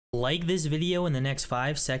Like this video in the next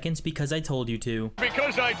 5 seconds because I told you to.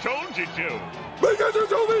 Because I told you to. Because you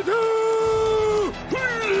told me to!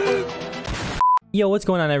 Yo, what's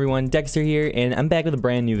going on everyone? Dexter here, and I'm back with a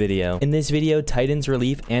brand new video. In this video, Titans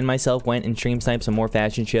Relief and myself went and stream sniped some more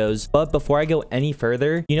fashion shows. But before I go any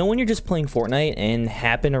further, you know when you're just playing Fortnite and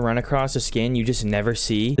happen to run across a skin you just never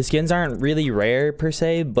see? The skins aren't really rare per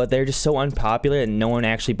se, but they're just so unpopular and no one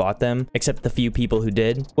actually bought them, except the few people who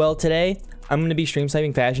did. Well, today, I'm going to be stream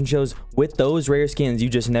sniping fashion shows with those rare skins you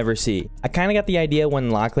just never see. I kind of got the idea when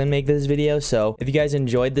Lachlan made this video, so if you guys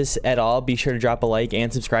enjoyed this at all, be sure to drop a like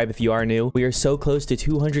and subscribe if you are new. We are so close to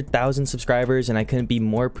 200,000 subscribers, and I couldn't be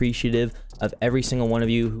more appreciative of every single one of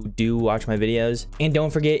you who do watch my videos. And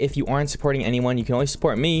don't forget, if you aren't supporting anyone, you can always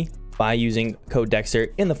support me by using code Dexter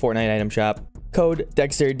in the Fortnite item shop. Code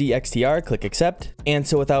Dexter DXTR, click accept. And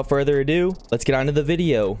so without further ado, let's get on to the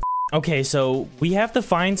video. Okay, so we have to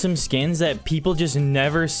find some skins that people just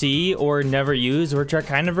never see or never use, which are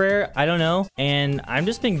kind of rare. I don't know. And I've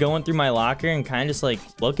just been going through my locker and kind of just like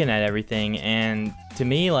looking at everything. And to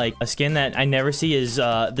me, like a skin that I never see is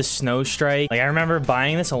the Snow Strike. Like I remember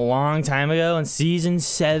buying this a long time ago in season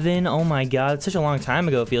 7. Oh my god, it's such a long time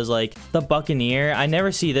ago. It feels like the Buccaneer. I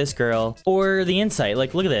never see this girl or the Insight.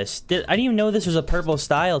 Like look at this. I didn't even know this was a purple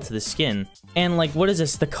style to the skin. And like what is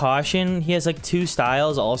this? The Caution. He has like 2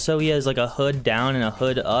 styles. Also, he has like a hood down and a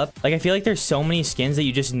hood up. Like I feel like there's so many skins that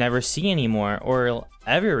you just never see anymore or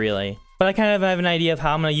ever really. But I kind of have an idea of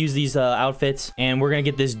how I'm gonna use these outfits, and we're gonna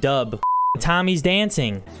get this dub. Tommy's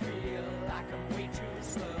dancing.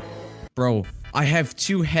 Bro, I have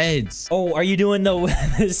 2 heads. Oh, are you doing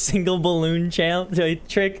the single balloon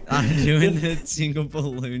trick? I'm doing the single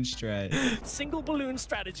balloon strat. Single balloon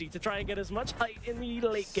strategy to try and get as much height in the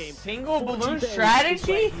late game. Single balloon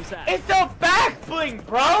strategy? It's a back bling,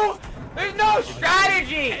 bro! There's no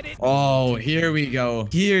strategy! Oh, here we go.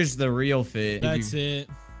 Here's the real fit. That's it.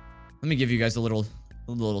 Let me give you guys a little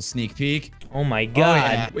sneak peek. Oh my god. Oh,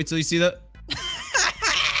 yeah. Wait till you see that.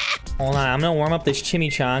 Hold on, I'm gonna warm up this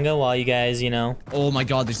chimichanga while you guys, you know. Oh my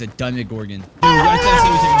god, there's a Demogorgon.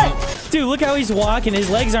 Dude, look how he's walking. His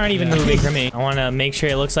legs aren't even moving for me. I want to make sure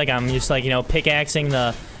it looks like I'm just like, you know, pickaxing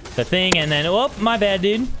the thing, and then, oh, my bad,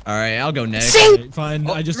 dude. All right, I'll go next. Right, fine,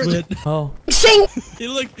 I just went. Oh. Hey,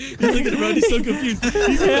 look around, he's so confused.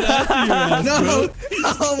 He's going after your ass, No,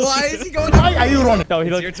 why is he going? No, he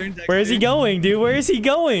It's your turn, where is he going, dude? Where is he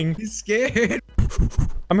going? He's scared.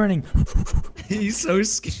 I'm running. He's so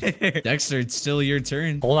scared. Dexter, it's still your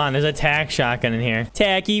turn. Hold on, there's a tack shotgun in here.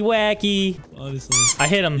 Tacky wacky. Honestly. I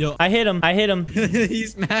hit him. Yo. I hit him. I hit him.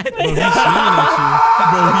 He's mad. Bro, he's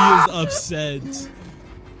Bro, he is upset.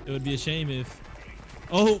 It would be a shame if...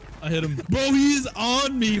 Oh, I hit him. Bro, he is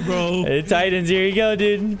on me, bro. Hey, Titans, here you go,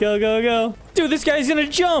 dude. Go, go, go. Dude, this guy's gonna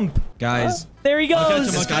jump. Guys. There he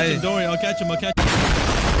goes. I'll catch him. Don't worry, I'll catch him.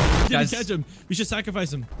 Didn't catch him. We should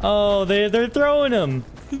sacrifice him. Oh, they're throwing him.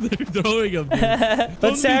 They're throwing him, dude.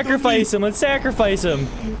 Let's sacrifice him. Let's sacrifice him.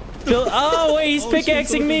 Oh, wait, he's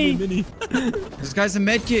pickaxing me. This guy's a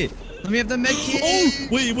med kit. Let me have the med kit. Oh,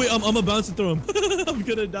 wait, I'm about to throw him. I'm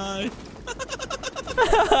gonna die.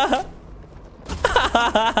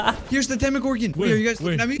 Here's the Demogorgon. Wait, are you guys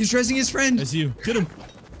looking at me? He's dressing his friend. That's you. Get him.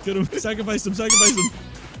 Get him. Sacrifice him. Sacrifice him.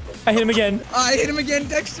 I hit him again. I hit him again,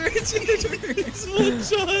 Dexter. It's your turn. One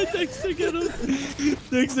shot. Dexter, get him.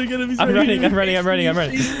 Dexter, get him. He's I'm running.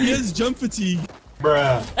 He has jump fatigue.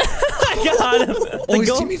 Bruh. I got him. Oh,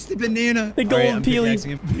 his teammate's the banana. The gold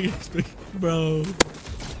peely. Bro.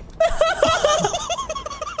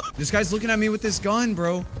 This guy's looking at me with this gun,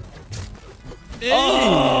 bro. Hey.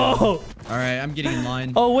 Oh. All right, I'm getting in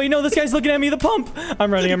line. Oh, wait, no, this guy's looking at me, the pump.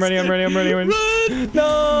 I'm running. Run. No.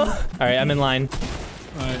 All right, I'm in line.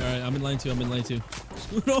 All right, I'm in line too.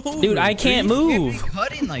 No, dude, I can't move. You can't be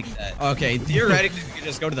cutting like that. Okay, theoretically, we could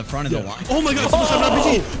just go to the front of the line. Oh my god,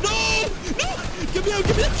 No! Get me out,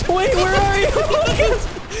 Wait, where are you?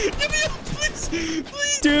 Get me out,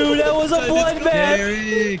 please! Dude, that was a bloodbath.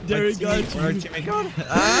 Derek got you. Our teammate got him.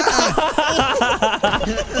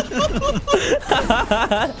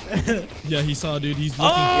 Yeah, he saw, dude. He's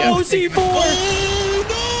looking. Oh, C4! Oh,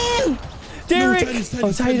 no! Derek! No, Titans.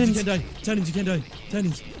 Oh, Titans. You can't die. Titans, you can't die.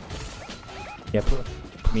 Titans. Yeah, put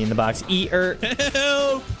me in the box. Eater.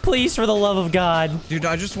 Help! Please, for the love of God. Dude,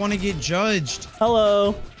 I just want to get judged.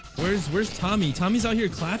 Hello. Where's Tommy? Tommy's out here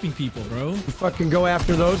clapping people, bro. You fucking go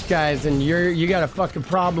after those guys, and you got a fucking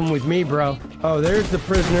problem with me, bro. Oh, there's the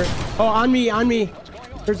prisoner. Oh, on me.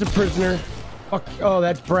 There's a prisoner. Fuck. Oh,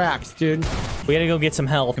 that's Brax, dude. We gotta go get some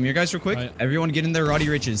help. Come here, guys, real quick. All right. Everyone get in there, Roddy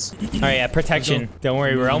Riches. All right, yeah, protection. Don't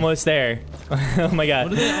worry, we're almost there. Oh my god.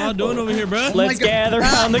 What are they all doing over here, bro? Let's gather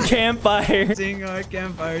around the campfire. Sing our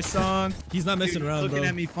campfire song. He's not messing around, Looking bro.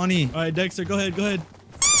 at me funny. All right, Dexter, go ahead, go ahead.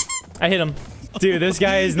 I hit him. Dude, this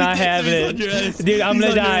guy is not having He's on your it. ass. Dude, I'm He's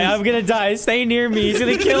gonna on your die. ass. I'm gonna die. Stay near me. He's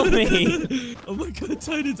gonna kill me. Oh my god,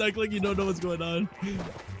 Titans act like you don't know what's going on.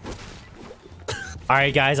 All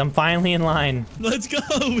right, guys, I'm finally in line. Let's go.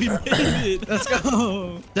 We made it. Let's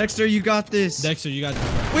go. Dexter, you got this. Dexter, you got.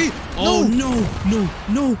 Wait. Oh no.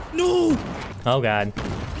 Oh god.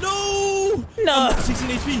 No. No. 16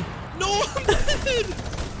 HP. No, I'm dead.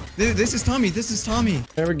 This is Tommy. This is Tommy.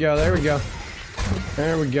 There we go. There we go.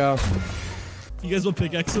 There we go. You guys will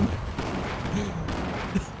pickaxe him.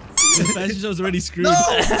 The fashion show's already screwed.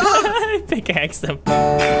 Pickaxe him.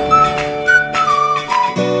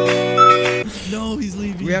 No, he's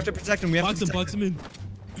leaving. We have to protect him. We have box to him, protect box him in.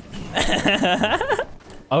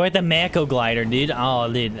 Oh, we're at the Mako glider, dude.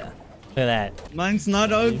 Oh, dude. Look at that. Mine's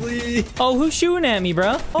not ugly. Oh, who's shooting at me,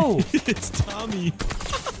 bro? Oh, It's Tommy.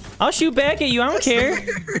 I'll shoot back at you. I don't care.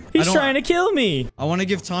 He's don't- trying to kill me. I want to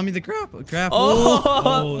give Tommy the crap. Oh.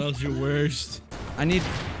 Oh, that was your worst. I need.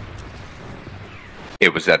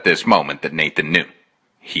 It was at this moment that Nathan knew.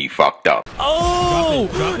 He fucked up. Oh,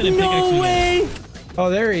 Drop it and pickaxe no me. way. Oh,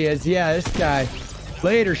 there he is. Yeah, this guy.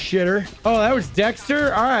 Later, shitter. Oh, that was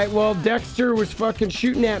Dexter? All right, well, Dexter was fucking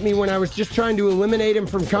shooting at me when I was just trying to eliminate him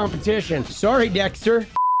from competition. Sorry, Dexter.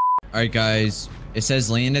 All right, guys. It says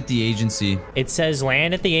land at the agency. It says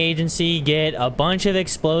land at the agency, get a bunch of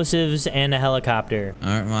explosives and a helicopter. All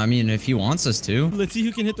right. Well, I mean, if he wants us to. Let's see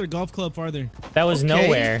who can hit their golf club farther. That was Okay.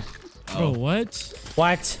 nowhere. Bro, what?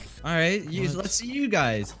 What? All right. Let's see you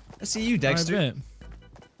guys. Let's see you, Dexter. I bet.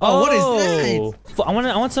 Oh, what is that? I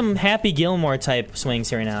want some Happy Gilmore type swings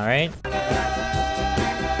here now, right?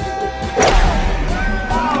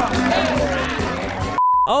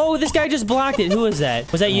 Oh, this guy just blocked it. Who was that?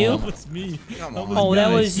 Was that you? That's me. Oh,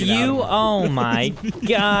 that was you? Oh my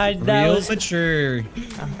god, that Real was... mature.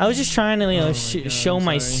 I was just trying to, you know, God, show I'm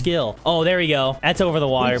my sorry. skill. Oh, there we go. That's over the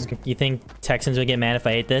water. You think Texans would get mad if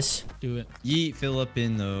I ate this? Do it. Yeet Philip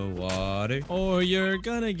in the water. Or you're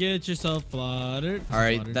gonna get yourself slaughtered. All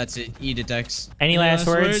right, that's it. Eat it, Dex. Any last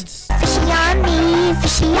words?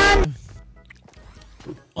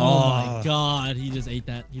 Oh my god, he just ate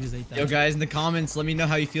that. He just ate that. Yo, guys, in the comments, let me know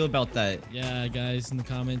how you feel about that. Yeah, guys, in the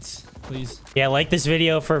comments, please. Yeah, like this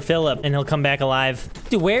video for Philip, and he'll come back alive.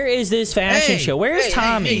 Dude, where is this fashion show? Where is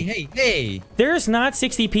Tommy? Hey. There's not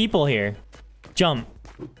 60 people here. Jump.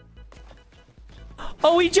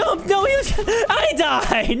 Oh, he jumped. No, he was... I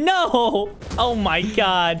died. No. Oh, my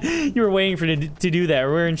God. You were waiting for to do that,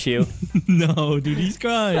 weren't you? No, dude, he's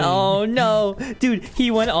crying. Oh, no. Dude, he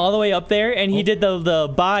went all the way up there, and he did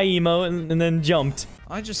the bye emote and then jumped.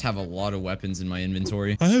 I just have a lot of weapons in my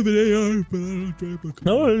inventory. I have an AR, but I don't drive a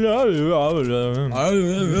car.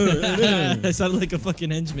 I sounded like a fucking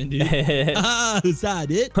henchman, dude. Is that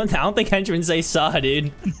it? I don't think henchmen say saw,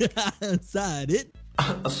 dude. Is that it?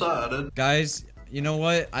 Guys, you know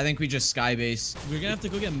what? I think we just skybase. We're gonna have to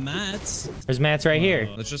go get mats. There's mats right here.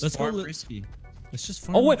 Let's just Let's go farm li- risky. Let's just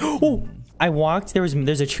farm. Oh, wait. Oh, I walked. There's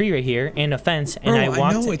a tree right here and a fence, and I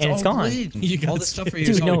walked, and it's all gone. glitched. You got all this stuff right here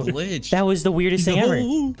Dude, is no, all glitched. that was the weirdest thing ever.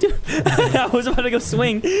 No. Dude, I was about to go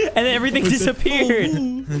swing, and then everything disappeared.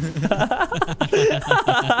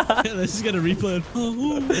 Let's just get a replay.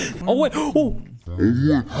 Oh, wait. Oh.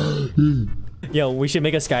 Yo, we should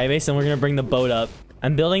make a skybase, and we're gonna bring the boat up.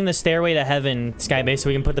 I'm building the Stairway to Heaven skybase so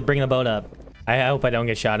we can bring the boat up. I hope I don't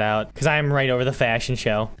get shot out, because I am right over the fashion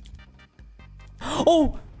show.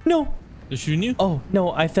 Oh, no. They're shooting you? Oh,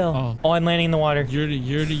 no, I fell. Oh, I'm landing in the water. You already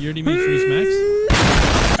made sure he's max.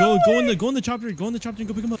 Go in the chopper. Go in the chopper and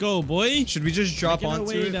go pick him up. Go, boy. Should we just drop Making our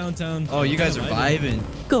onto way it? downtown. Oh, you guys are vibing.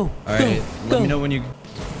 Go. All right, go. let me know when you.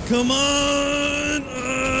 Come on.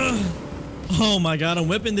 Oh my god, I'm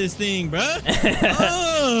whipping this thing, bruh.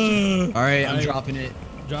 All right, I'm dropping it.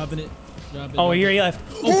 Dropping it. Oh, here he left.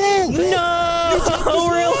 Oh, no!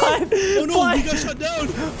 We're alive! Oh no, Fly, he got shot down.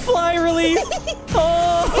 fly relief!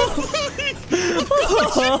 Oh!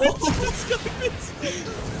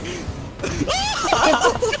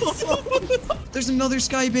 There's another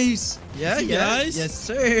skybase. Yeah, guys? Yes,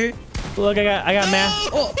 sir. Look, I got math.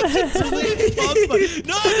 Oh,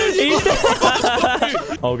 No,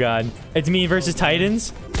 Oh god, it's me versus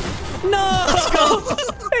Titans. No!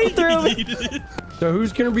 He threw me. So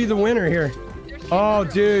who's gonna be the winner here? Oh,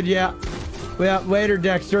 dude, yeah. Well, later,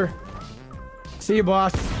 Dexter. See you,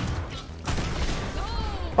 boss.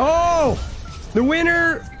 Oh, the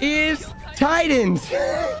winner is Titans.